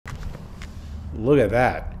Look at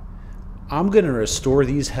that. I'm going to restore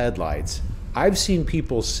these headlights. I've seen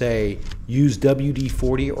people say use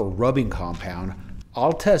WD-40 or rubbing compound.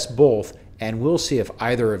 I'll test both and we'll see if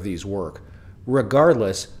either of these work.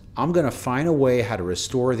 Regardless, I'm going to find a way how to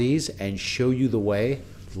restore these and show you the way.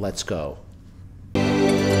 Let's go.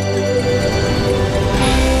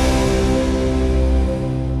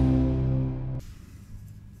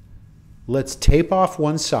 Let's tape off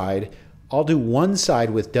one side. I'll do one side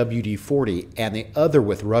with WD-40 and the other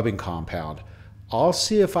with rubbing compound. I'll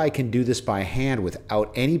see if I can do this by hand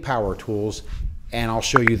without any power tools, and I'll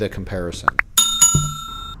show you the comparison.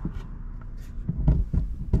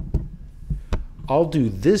 I'll do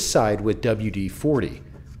this side with WD-40,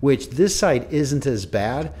 which this side isn't as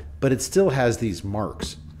bad, but it still has these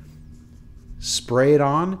marks. Spray it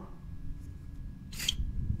on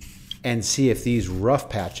and see if these rough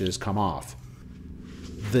patches come off.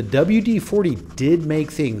 The WD-40 did make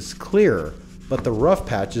things clearer, but the rough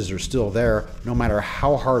patches are still there no matter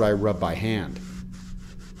how hard I rub by hand.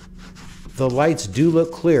 The lights do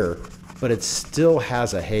look clear, but it still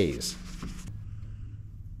has a haze.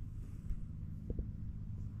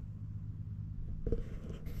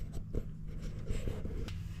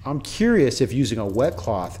 I'm curious if using a wet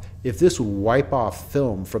cloth, if this would wipe off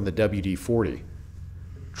film from the WD-40.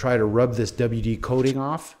 Try to rub this WD coating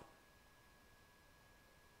off,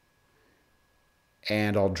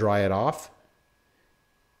 and I'll dry it off.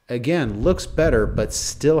 Again, looks better, but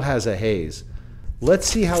still has a haze. Let's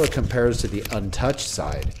see how it compares to the untouched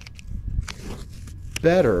side.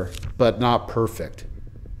 Better, but not perfect.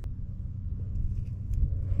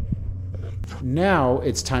 Now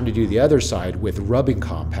it's time to do the other side with rubbing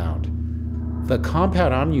compound. The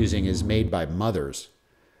compound I'm using is made by Mother's.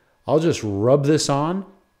 I'll just rub this on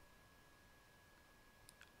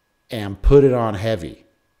and put it on heavy.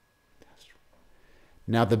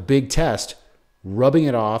 Now the big test, rubbing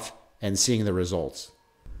it off and seeing the results.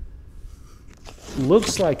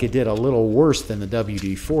 Looks like it did a little worse than the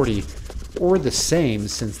WD-40, or the same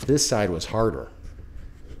since this side was harder.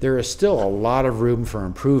 There is still a lot of room for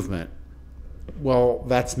improvement. Well,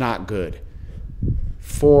 that's not good.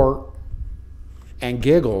 For and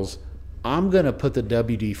giggles, I'm going to put the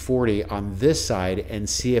WD-40 on this side and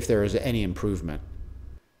see if there is any improvement.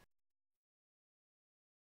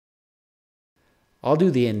 I'll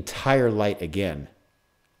do the entire light again.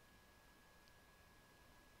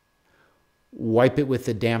 Wipe it with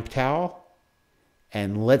the damp towel,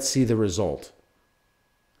 and let's see the result.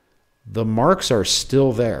 The marks are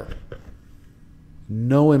still there.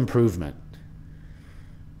 No improvement.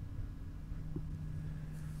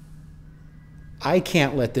 I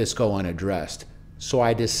can't let this go unaddressed, so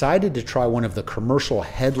I decided to try one of the commercial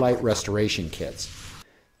headlight restoration kits.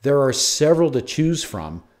 There are several to choose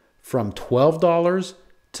from $12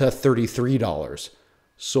 to $33.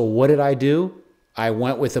 So what did I do? I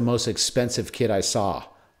went with the most expensive kit I saw,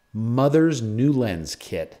 Mother's Nulens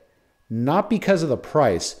kit. Not because of the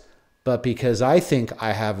price, but because I think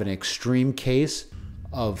I have an extreme case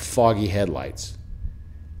of foggy headlights.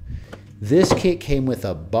 This kit came with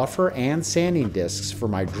a buffer and sanding discs for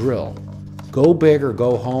my drill. Go big or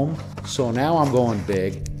go home, so now I'm going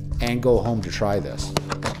big and go home to try this.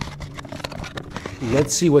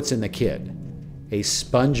 Let's see what's in the kit. A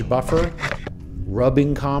sponge buffer,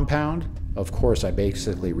 rubbing compound. Of course, I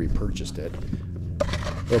basically repurchased it.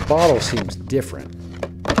 The bottle seems different.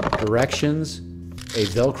 Directions, a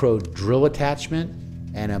Velcro drill attachment,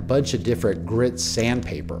 and a bunch of different grit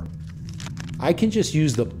sandpaper. I can just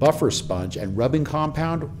use the buffer sponge and rubbing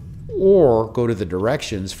compound, or go to the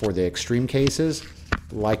directions for the extreme cases,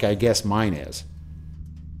 like I guess mine is.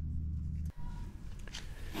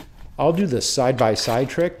 I'll do the side-by-side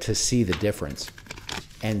trick to see the difference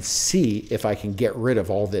and see if I can get rid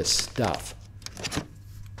of all this stuff.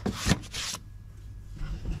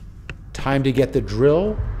 Time to get the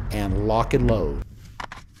drill and lock and load.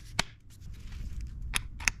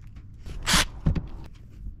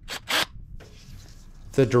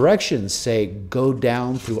 The directions say go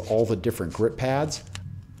down through all the different grit pads.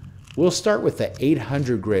 We'll start with the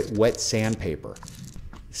 800 grit wet sandpaper.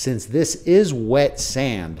 Since this is wet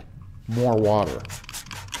sand, more water.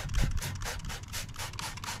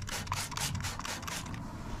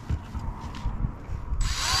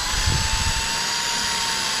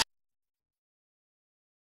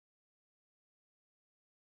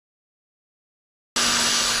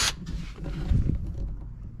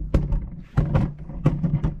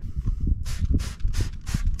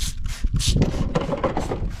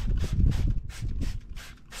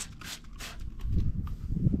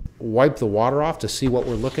 Wipe the water off to see what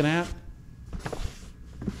we're looking at.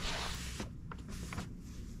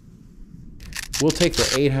 We'll take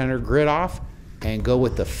the 800 grit off and go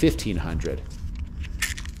with the 1500.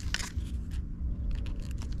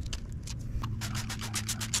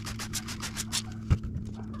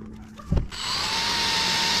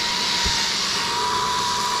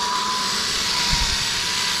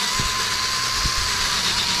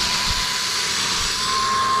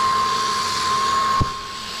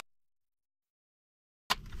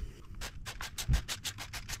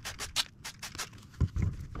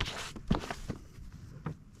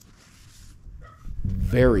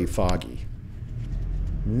 Very foggy.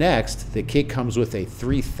 Next, the kit comes with a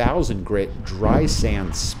 3000 grit dry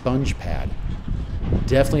sand sponge pad.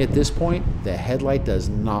 Definitely at this point, the headlight does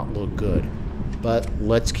not look good, but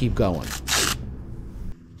let's keep going.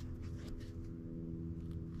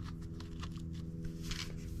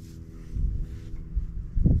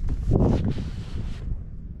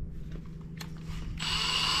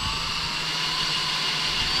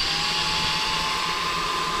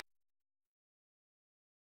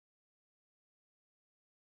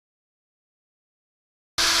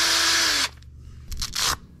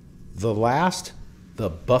 The last, the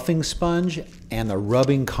buffing sponge and the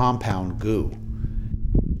rubbing compound goo.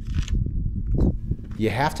 You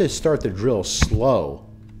have to start the drill slow,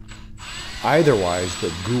 otherwise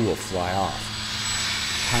the goo will fly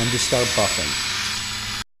off. Time to start buffing.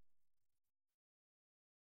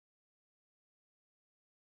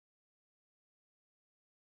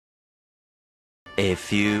 A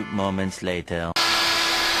few moments later.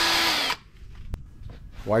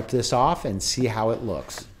 Wipe this off and see how it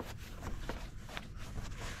looks.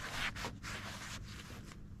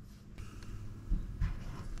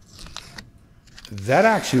 That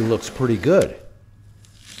actually looks pretty good.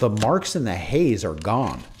 The marks in the haze are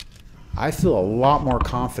gone. I feel a lot more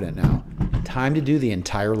confident now. Time to do the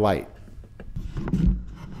entire light.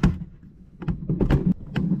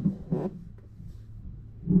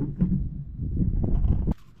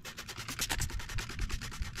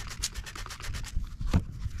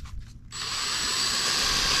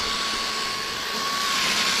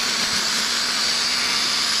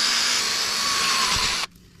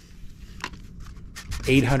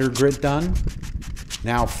 $800 grit done.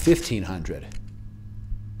 Now 1500.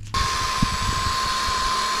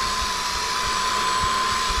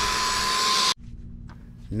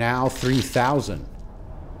 Now 3000.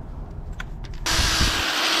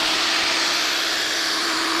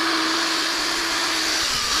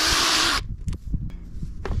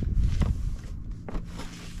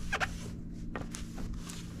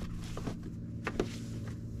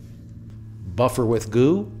 Buffer with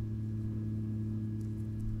goo.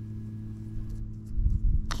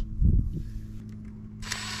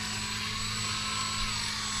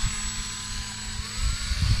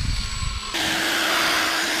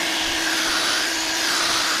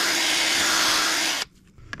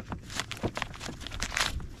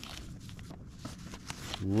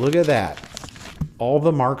 Look at that. All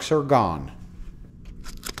the marks are gone.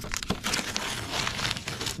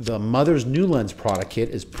 The Mother's Nulens product kit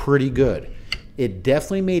is pretty good. It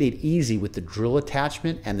definitely made it easy with the drill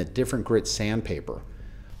attachment and the different grit sandpaper.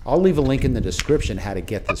 I'll leave a link in the description how to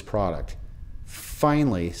get this product.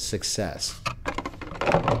 Finally, success.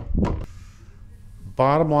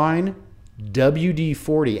 Bottom line,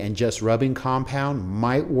 WD-40 and just rubbing compound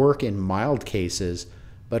might work in mild cases,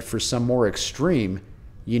 but for some more extreme,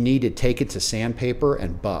 you need to take it to sandpaper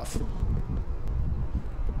and buff.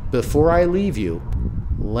 Before I leave you,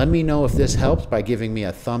 let me know if this helps by giving me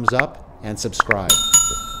a thumbs up and subscribe.